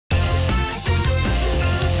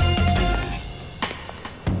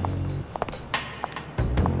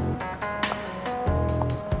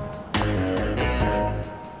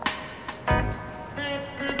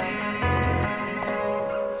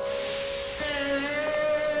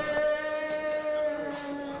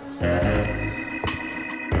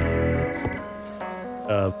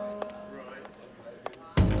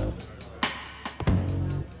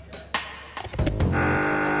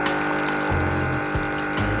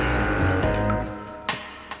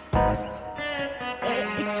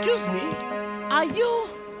are you?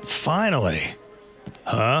 Finally.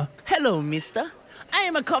 Huh? Hello, mister. I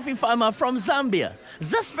am a coffee farmer from Zambia.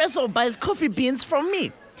 ZESPRESSO buys coffee beans from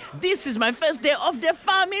me. This is my first day off the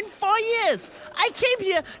farm in 4 years. I came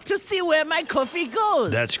here to see where my coffee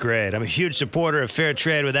goes. That's great. I'm a huge supporter of fair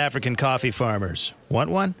trade with African coffee farmers. Want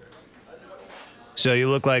one? So you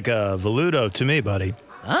look like a veludo to me, buddy.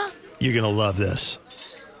 Huh? You're gonna love this.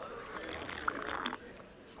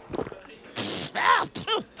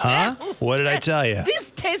 Huh? What did I tell you?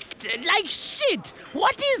 This tastes like shit.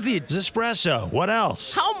 What is it? ZESPRESSO. What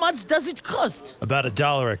else? How much does it cost? About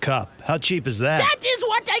 $1 a cup. How cheap is that? That is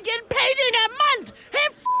what I get paid in a month. Hey,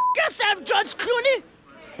 yourself, George Clooney.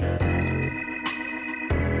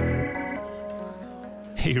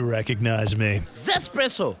 He recognized me.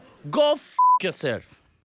 ZESPRESSO, go yourself.